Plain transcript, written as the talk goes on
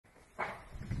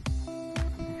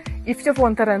If you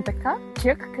want to rent a car,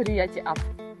 check Caryaati app.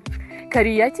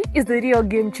 Caryaati is the real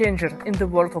game changer in the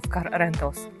world of car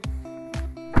rentals.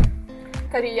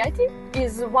 Caryaati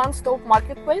is a one-stop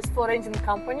marketplace for renting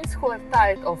companies who are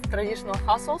tired of traditional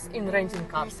hassles in renting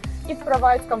cars. It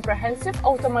provides comprehensive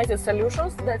automated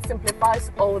solutions that simplifies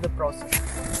all the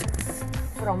process.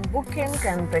 From booking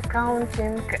and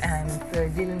accounting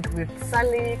and dealing with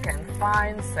Salik and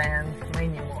fines and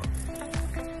many more.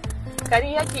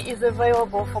 Caryaati is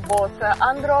available for both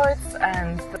Androids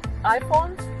and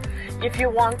iPhones. If you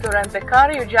want to rent a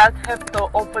car, you just have to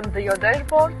open your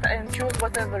dashboard and choose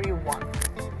whatever you want.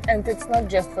 And it's not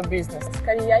just for business.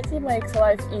 Caryaati makes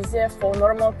life easier for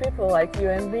normal people like you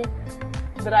and me.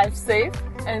 Drive safe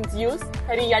and use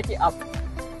Caryaati app.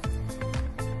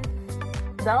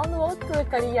 Download the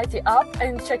Caryaati app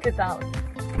and check it out.